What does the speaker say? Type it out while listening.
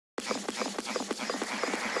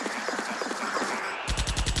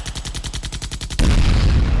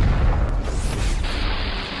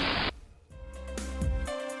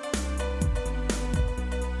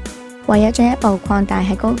為咗進一步擴大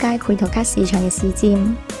喺高階繪圖卡市場嘅市佔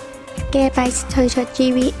，GIGABYTE推出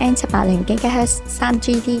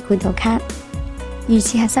GV-N780GHz-3GD 繪圖卡，預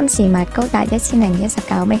設核心時脈高達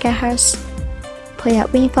1019MHz， 配合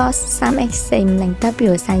WINDFORCE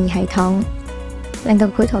 3X450W 散熱系統，令到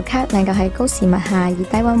繪圖卡能夠喺高時脈下以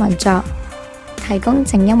低溫運作，提供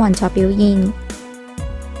靜音運作表現。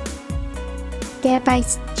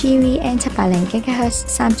GIGABYTE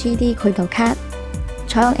GV-N780GHz-3GD 繪圖卡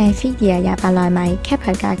採用 NVIDIA 28nm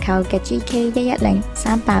Kepler 架構嘅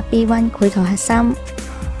GK11038B1 繪圖核心，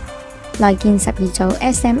內建12組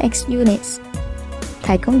SMX Units，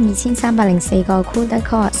 提供2304個 CUDA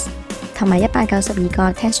Cores 同埋192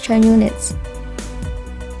個 Texture Units，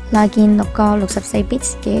 內建6個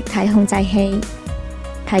64bit 記憶體控制器，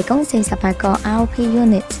提供48個 ROP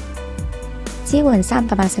Units， 支援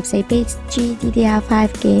384bit GDDR5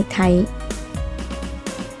 記憶體。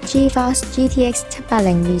GeForce GTX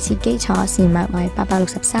 780預設基礎時脈為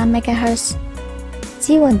863MHz，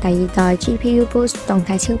 支援第二代 GPU Boost 動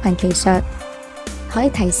態超頻技術，可以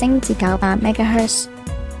提升至900MHz。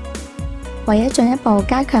為咗進一步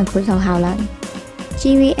加強繪圖效能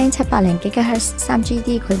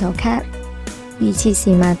，GV-N780GHz-3GD 繪圖卡預設時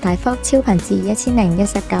脈大幅超頻至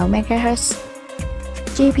1019MHz，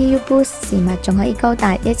 GPU Boost 時脈仲可以高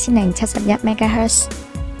達1071MHz。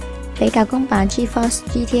比較公版 GeForce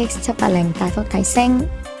GTX 780大幅提升。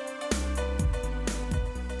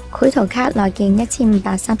繪圖卡內建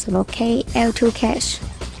1536K L2 Cache，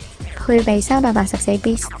 配備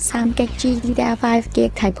384bit 3GB GDDR5 記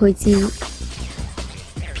憶體配置。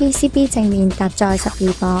PCB 正面搭載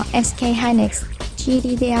12個 HKEPC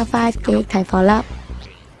GDDR5 記憶體顆粒，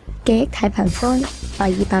記憶體頻寬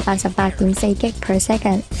為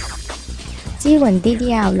 288.4GB/s， 支援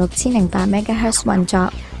DDR6008MHz 運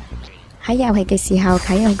作。喺遊戲嘅時候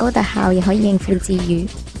啟用高特效，亦可以應付自如。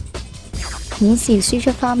顯示輸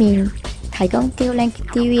出方面，提供 Dual-Link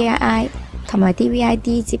DVI 同埋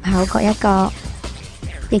DVI-D 接口各一個，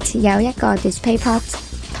亦設有一個 DisplayPort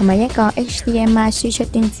同埋一個 HDMI 輸出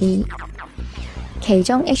端子。其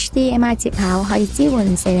中 HDMI 接口可以支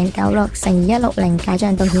援4096×2160解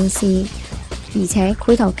像度顯示，而且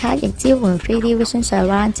繪圖卡亦支援 3D Vision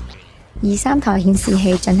Surround， 以3台顯示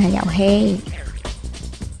器進行遊戲。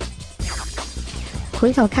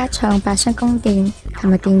繪圖卡採用8箱供電同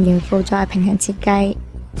埋電源輔助平衡設計，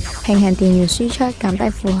平衡電源輸出減低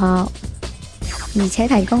負荷，而且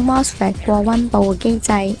提供 MOSFET 過溫保護機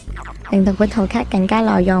制，令到繪圖卡更加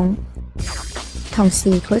耐用。同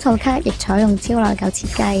時，繪圖卡亦採用超耐久設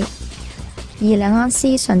計，以2安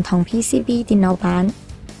時純銅 PCB 電路板、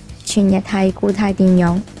全日系固態電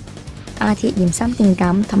容、亞鐵鹽芯電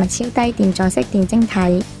感同埋超低電阻式電晶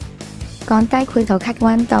體，降低繪圖卡嘅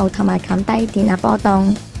溫度同埋減低電壓波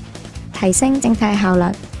動，提升整體效率、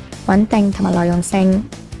穩定同埋耐用性，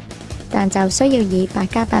但就需要以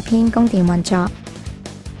8+8偏供電運作。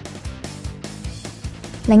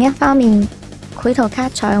另一方面，繪圖卡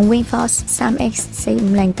採用 WINDFORCE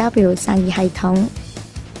 3X450W 散熱系統，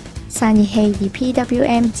散熱器以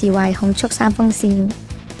PWM 智慧控速3風扇，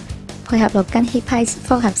配合6根 HKEPC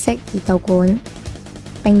複合式熱導管，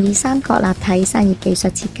並以3角立體散熱技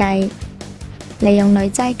術設計。利用鋁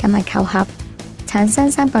製緊密扣合，產生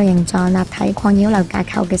3個形狀立體擴擾流架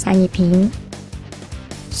構嘅散熱片。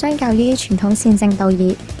相較於傳統線性導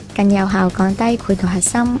熱，更有效降低繪圖核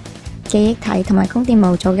心、記憶體同埋供電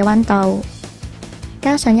模組嘅溫度。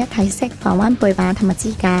加上一體式防溫背板同埋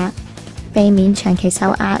支架，避免長期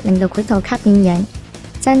受壓，令到繪圖卡變形，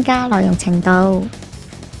增加耐用程度。